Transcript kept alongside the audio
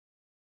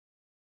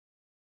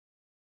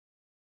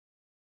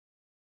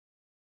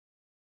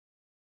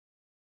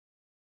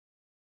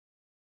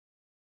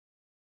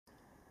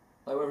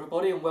Hello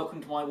everybody and welcome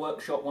to my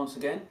workshop once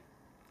again.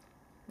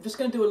 I'm just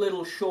going to do a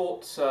little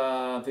short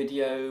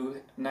video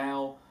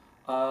now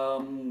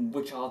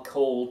which I'll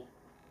call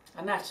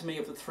Anatomy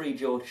of the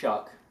Three-Jaw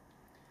Chuck.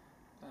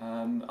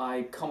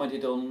 I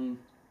commented on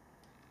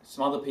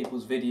some other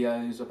people's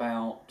videos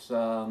about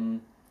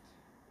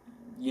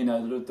you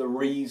know, the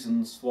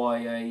reasons why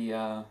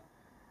a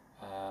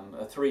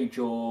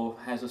three-jaw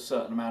has a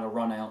certain amount of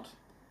run out,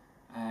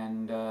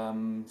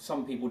 and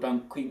some people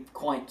don't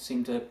quite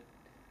seem to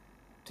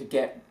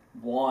get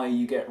why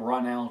you get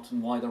run out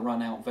and why the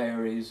run out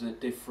varies at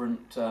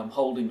different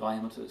holding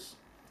diameters.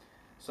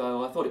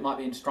 So I thought it might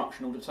be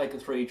instructional to take a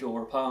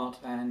three-jaw apart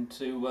and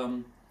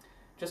to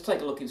just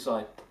take a look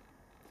inside.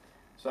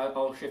 So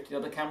I'll shift the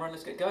other camera and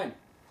let's get going.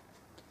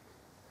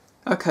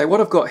 Okay,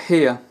 what I've got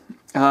here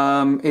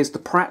is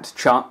the Pratt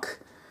chuck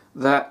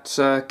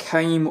that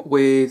came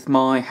with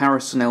my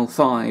Harrison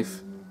L5.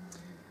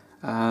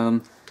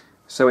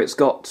 So it's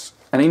got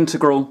an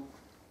integral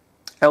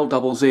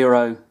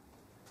L00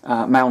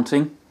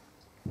 mounting,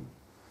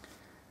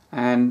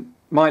 and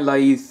my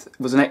lathe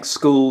was an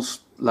ex-schools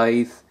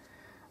lathe,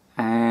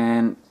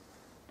 and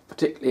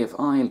particularly if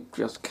I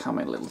just come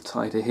in a little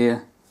tighter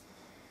here,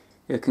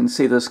 you can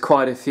see there's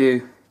quite a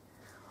few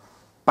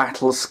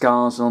battle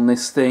scars on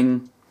this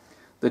thing.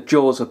 The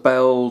jaws are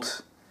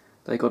belled,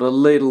 they got a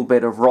little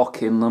bit of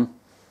rock in them,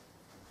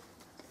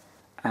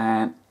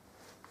 and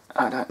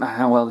I don't know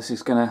how well this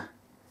is going to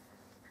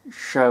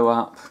show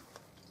up.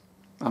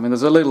 I mean,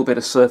 there's a little bit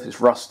of surface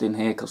rust in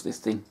here because this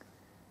thing,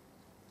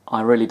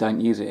 I really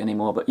don't use it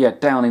anymore. But yeah,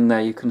 down in there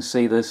you can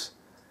see there's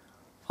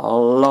a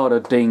lot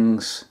of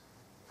dings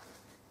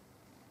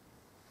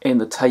in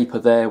the taper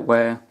there,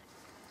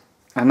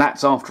 and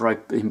that's after I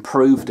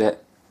improved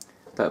it,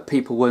 that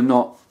people were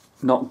not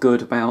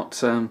good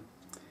about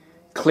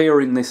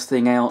clearing this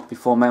thing out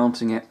before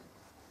mounting it.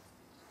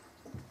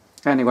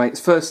 Anyway, the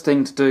first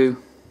thing to do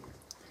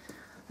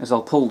is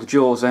I'll pull the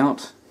jaws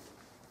out,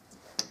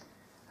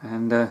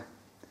 and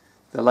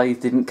the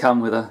lathe didn't come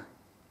with a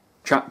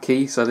chuck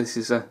key, so this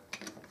is a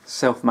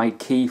self-made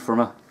key from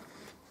a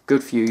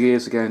good few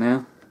years ago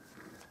now.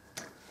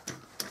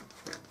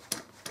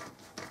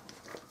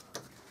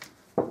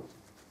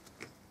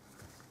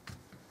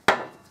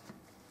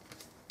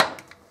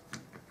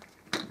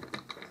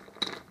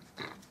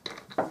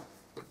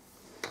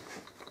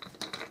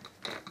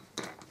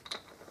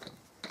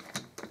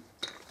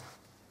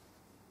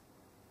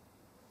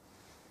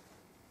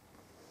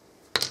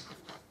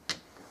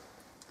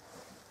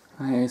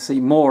 I see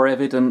more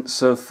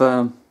evidence of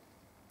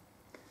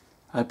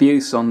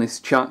abuse on this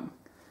chuck.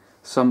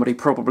 Somebody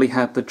probably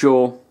had the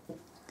jaw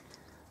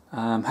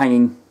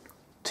hanging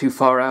too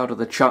far out of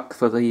the chuck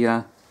for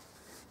the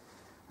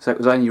so it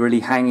was only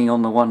really hanging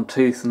on the one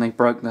tooth, and they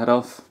broke that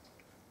off.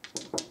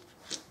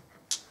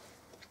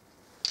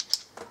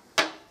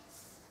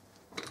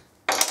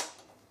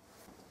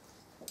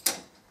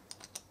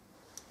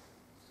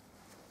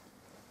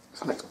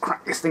 So let's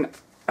crack this thing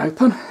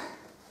open.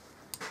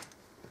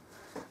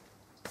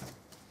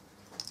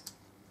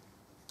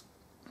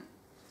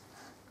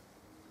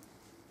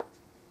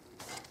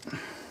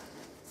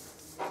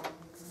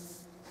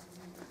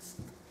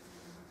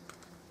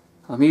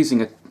 I'm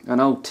using an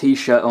old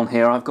t-shirt on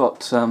here. I've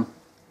got a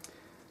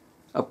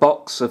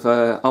box of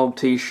old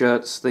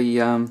t-shirts.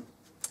 The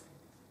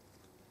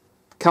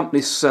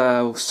companies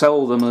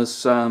sell them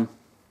as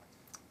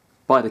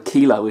by the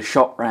kilo as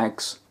shop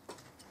rags.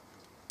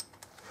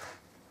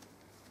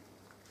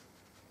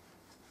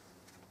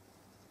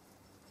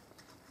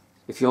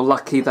 If you're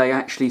lucky, they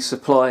actually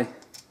supply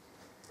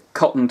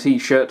cotton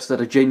t-shirts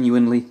that are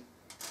genuinely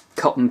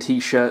cotton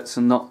t-shirts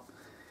and not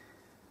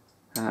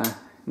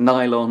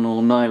nylon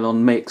or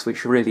nylon mix,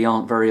 which really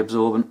aren't very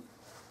absorbent.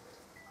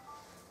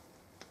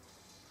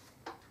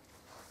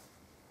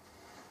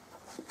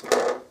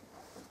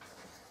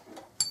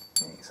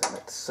 Okay, so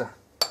let's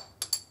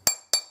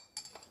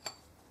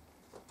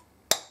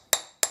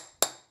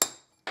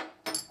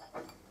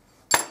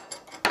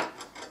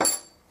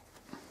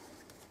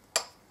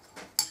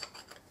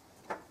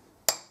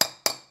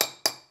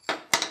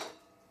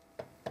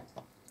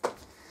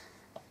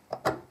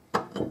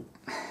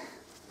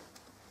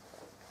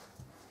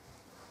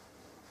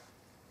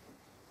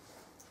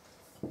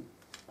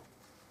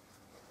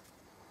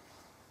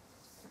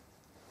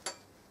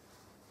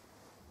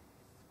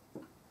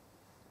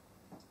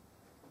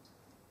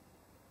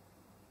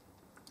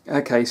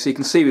okay, so you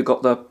can see we've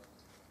got the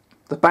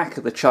back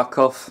of the chuck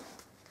off.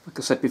 Like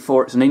I said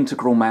before, it's an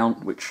integral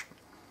mount which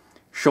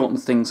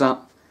shortens things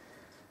up.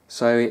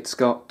 So it's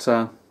got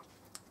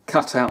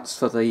cutouts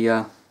for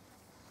the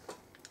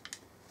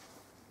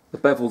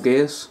bevel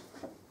gears.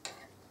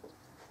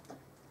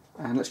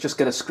 And let's just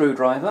get a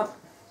screwdriver.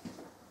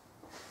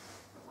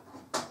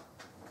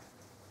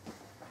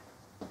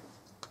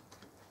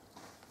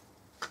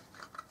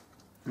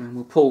 And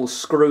we'll pull the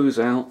screws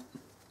out.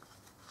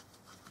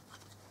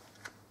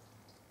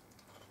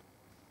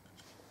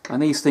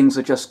 And these things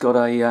have just got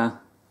a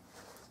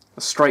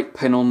straight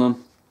pin on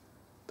them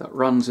that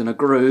runs in a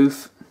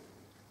groove.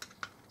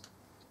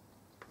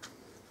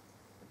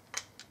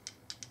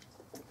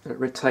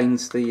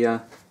 retains the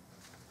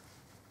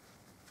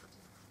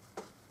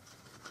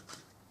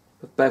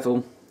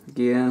bevel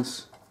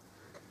gears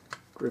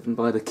driven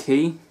by the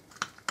key.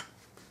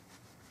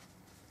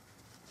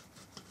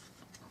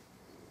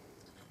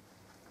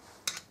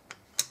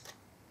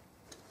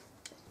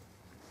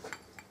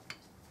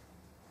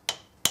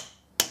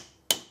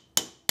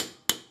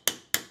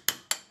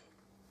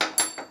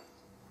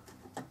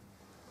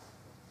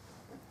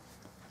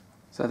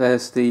 So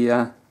there's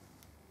the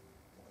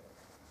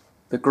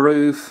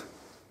groove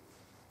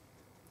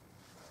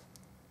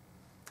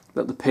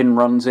that the pin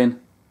runs in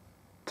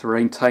to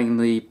maintain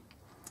the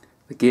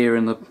gear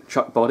in the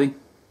chuck body.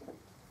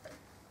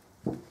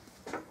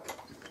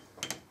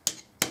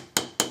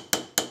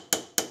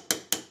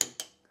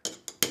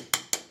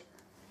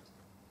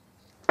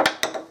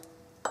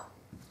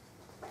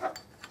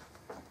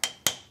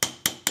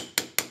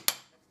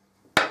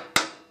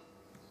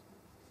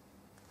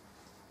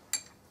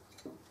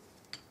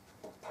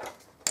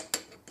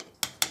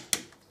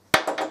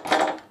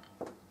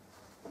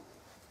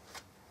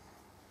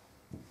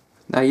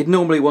 Now you'd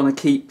normally want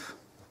to keep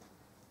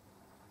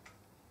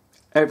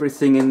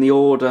everything in the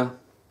order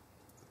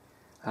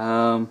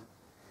that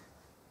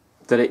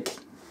it,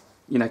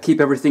 keep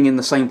everything in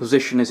the same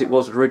position as it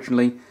was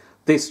originally.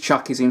 This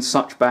chuck is in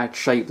such bad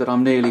shape that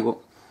I'm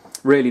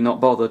really not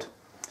bothered.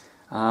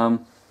 I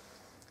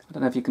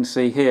don't know if you can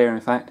see here, in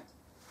fact,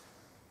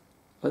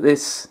 but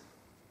this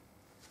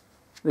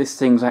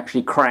thing's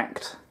actually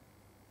cracked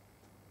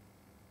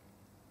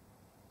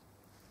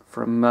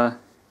from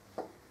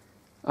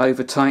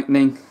over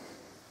tightening.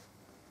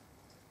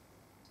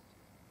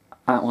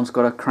 That one's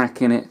got a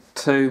crack in it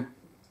too,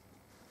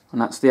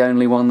 and that's the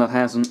only one that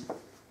hasn't.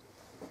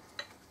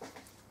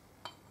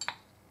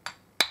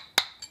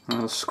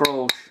 Now the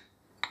scroll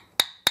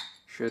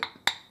should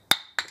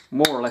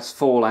more or less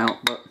fall out,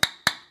 but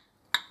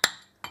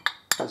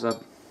there's a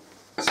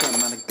certain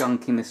amount of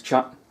gunk in this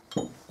chuck.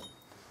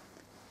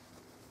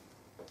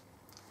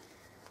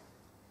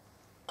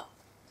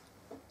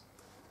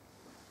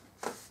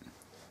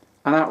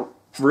 And that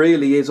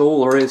really is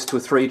all there is to a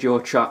 3-jaw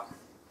chuck.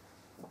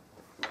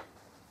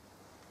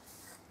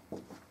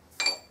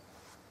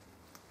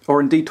 Or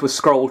indeed to a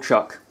scroll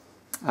chuck,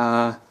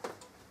 because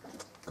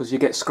you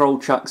get scroll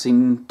chucks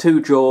in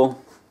 2-jaw,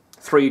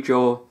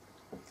 3-jaw,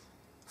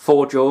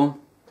 4-jaw,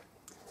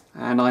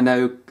 and I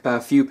know a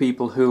few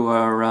people who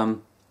are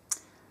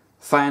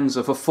fans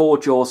of a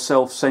 4-jaw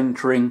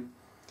self-centering,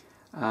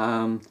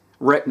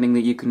 reckoning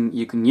that you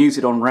can use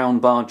it on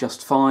round bar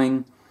just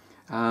fine,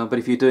 but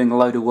if you're doing a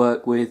load of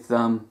work with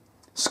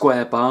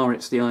square bar,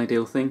 it's the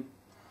ideal thing.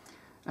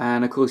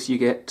 And of course you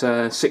get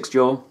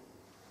 6-jaw.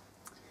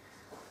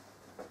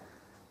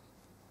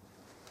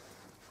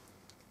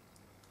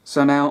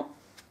 So now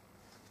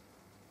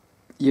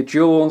your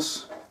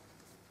jaws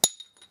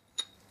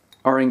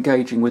are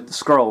engaging with the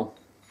scroll,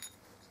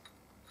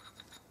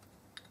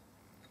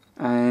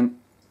 and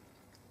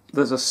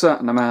there's a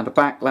certain amount of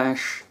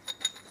backlash,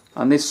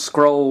 and this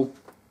scroll,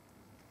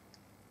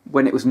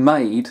 when it was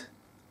made,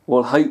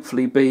 will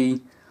hopefully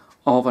be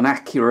of an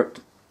accurate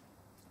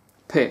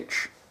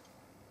pitch,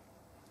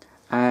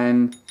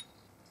 and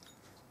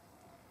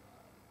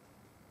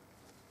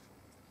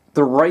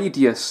the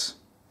radius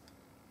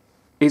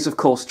is of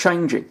course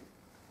changing.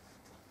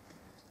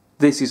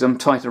 This is a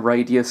tighter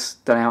radius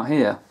than out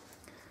here,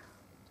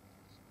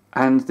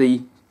 and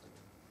the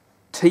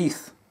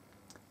teeth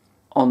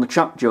on the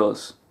chuck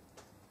jaws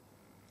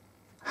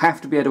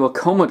have to be able to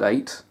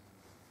accommodate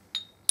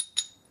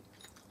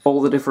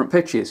all the different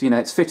pitches.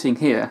 It's fitting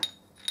here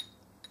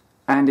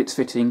and it's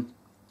fitting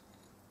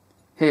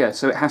here,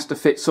 so it has to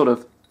fit sort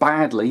of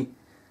badly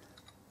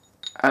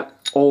at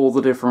all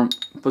the different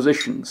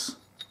positions.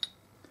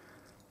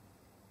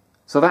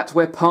 So that's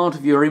where part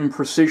of your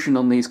imprecision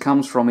on these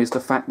comes from, is the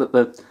fact that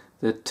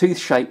the tooth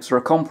shapes are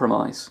a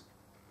compromise.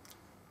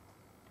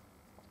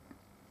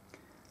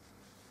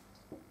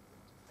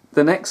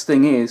 The next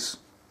thing is,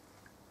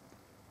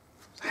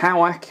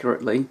 how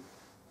accurately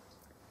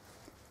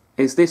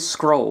is this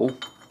scroll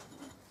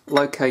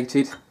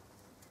located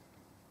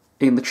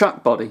in the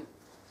chuck body?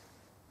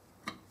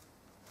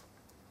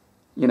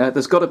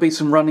 There's got to be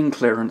some running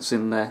clearance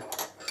in there.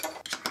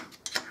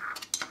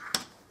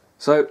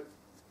 So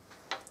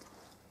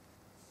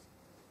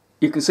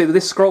you can see that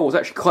this scroll was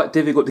actually quite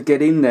difficult to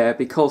get in there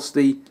because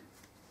the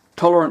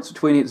tolerance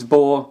between its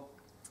bore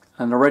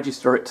and the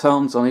register it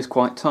turns on is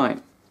quite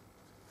tight.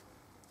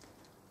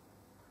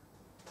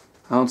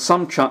 On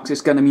some chucks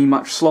it's going to be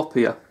much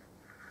sloppier.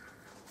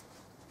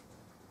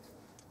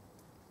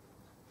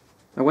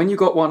 Now when you've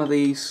got one of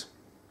these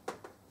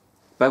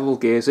bevel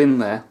gears in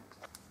there,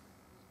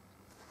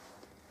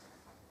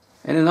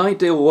 in an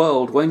ideal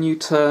world, when you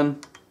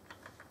turn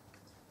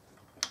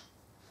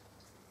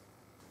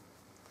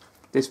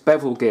this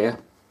bevel gear,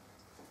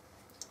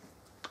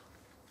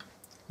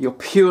 you're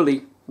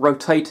purely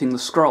rotating the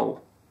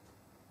scroll.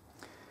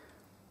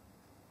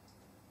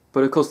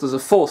 But of course there's a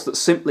force that's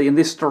simply in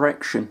this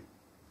direction.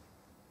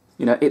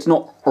 It's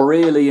not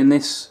really in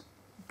this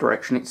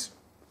direction, it's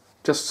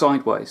just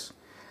sideways.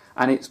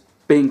 and it's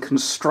being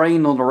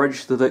constrained on the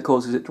register that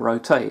causes it to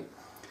rotate.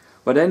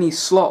 But any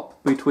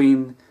slop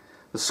between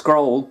the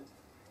scroll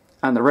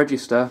and the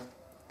register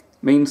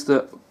means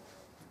that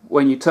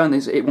when you turn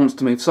this, it wants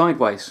to move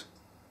sideways.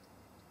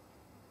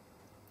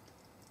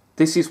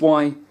 This is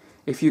why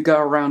if you go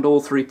around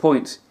all 3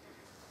 points,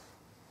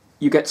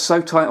 you get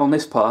so tight on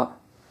this part,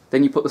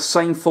 then you put the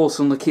same force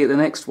on the key at the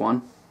next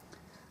one,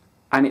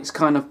 and it's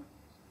kind of,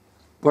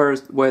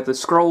 whereas where the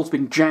scroll's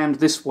been jammed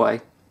this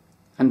way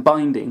and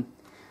binding,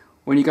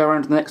 when you go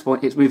around to the next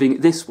point, it's moving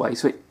it this way,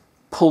 so it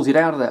pulls it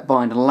out of that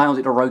bind and allows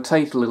it to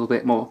rotate a little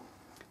bit more.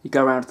 You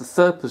go around to the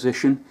third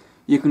position,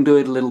 you can do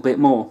it a little bit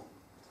more.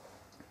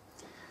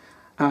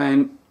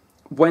 And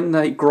when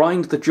they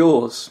grind the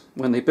jaws,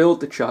 when they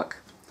build the chuck,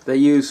 they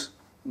use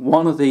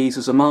one of these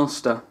as a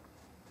master.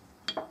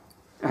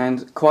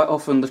 And quite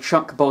often the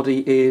chuck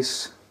body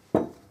is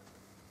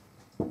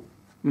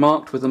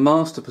marked with a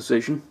master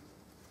position.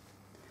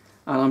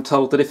 And I'm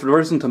told that if there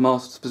isn't a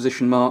master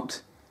position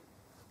marked,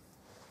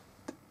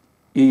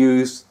 you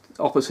use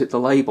opposite the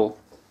label.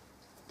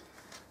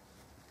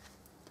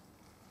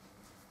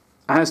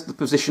 As the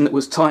position that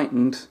was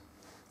tightened,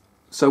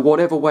 so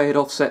whatever way it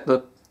offset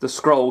the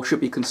scroll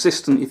should be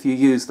consistent if you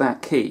use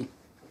that key.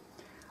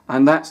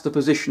 And that's the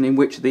position in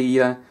which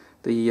the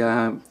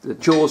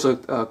jaws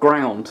are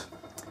ground.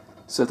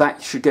 So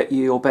that should get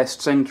you your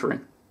best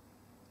centering.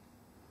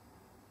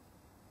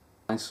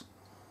 Nice.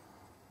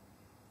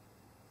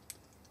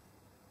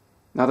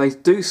 Now they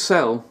do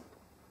sell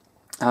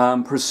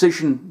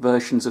precision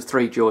versions of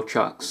 3-jaw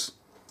chucks,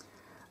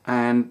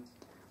 and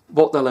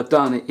what they'll have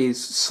done is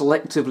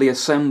selectively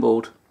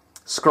assembled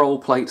scroll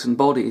plates and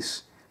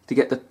bodies to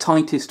get the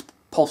tightest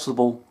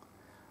possible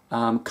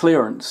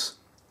clearance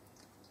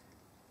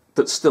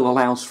that still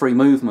allows free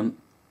movement,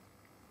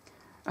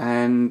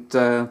 and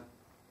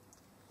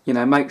you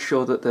know, make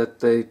sure that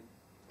the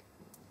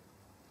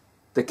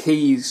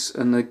keys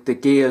and the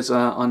gears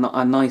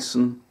are nice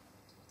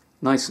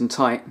and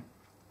tight,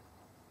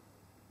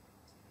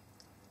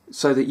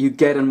 so that you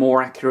get a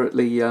more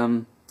accurately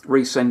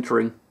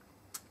recentering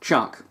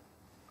chuck.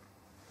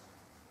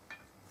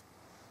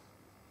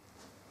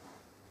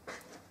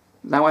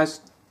 Now, as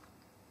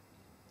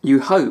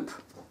you hope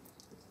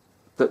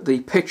that the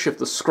pitch of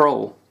the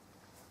scroll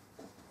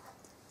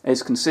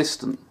is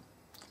consistent,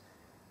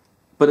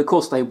 but of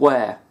course they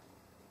wear,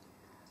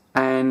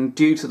 and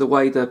due to the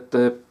way that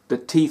the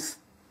teeth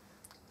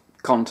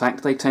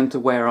contact, they tend to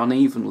wear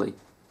unevenly.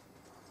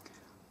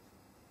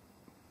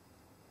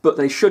 But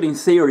they should in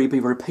theory be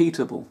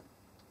repeatable.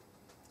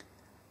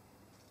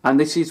 And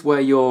this is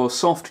where your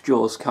soft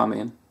jaws come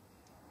in.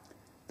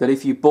 That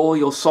if you bore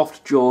your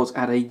soft jaws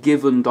at a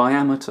given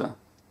diameter,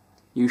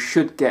 you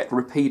should get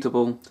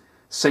repeatable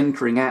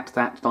centering at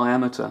that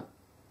diameter.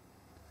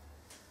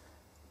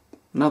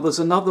 Now there's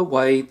another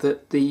way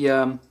that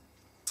the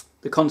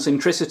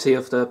concentricity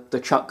of the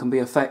chuck can be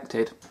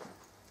affected,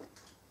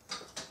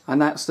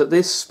 and that's that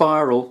this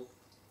spiral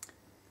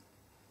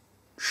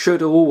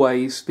should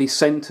always be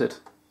centered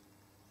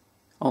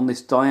on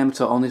this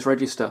diameter, on this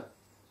register.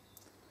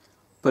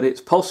 But it's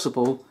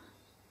possible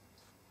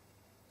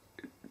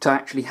to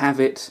actually have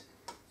it,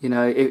 you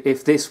know,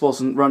 if this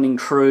wasn't running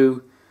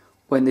true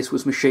when this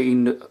was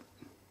machined,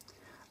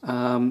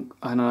 and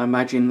I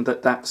imagine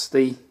that that's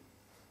the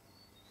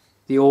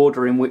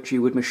order in which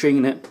you would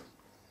machine it,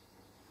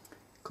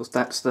 because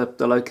that's the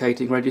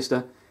locating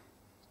register.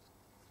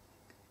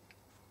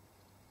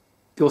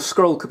 Your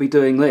scroll could be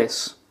doing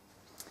this,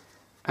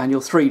 and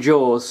your 3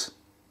 jaws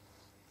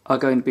are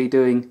going to be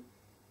doing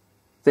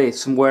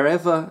this, and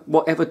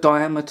whatever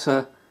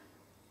diameter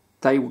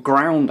they were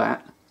ground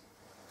at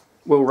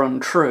will run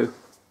true,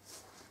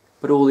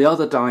 but all the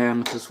other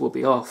diameters will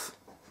be off.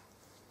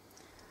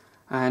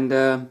 And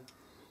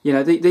you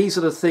know, these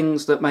are the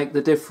things that make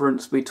the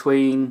difference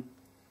between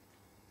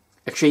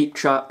a cheap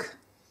chuck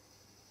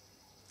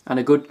and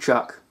a good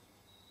chuck.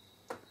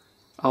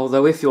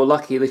 Although if you're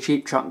lucky, the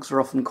cheap chucks are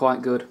often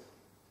quite good.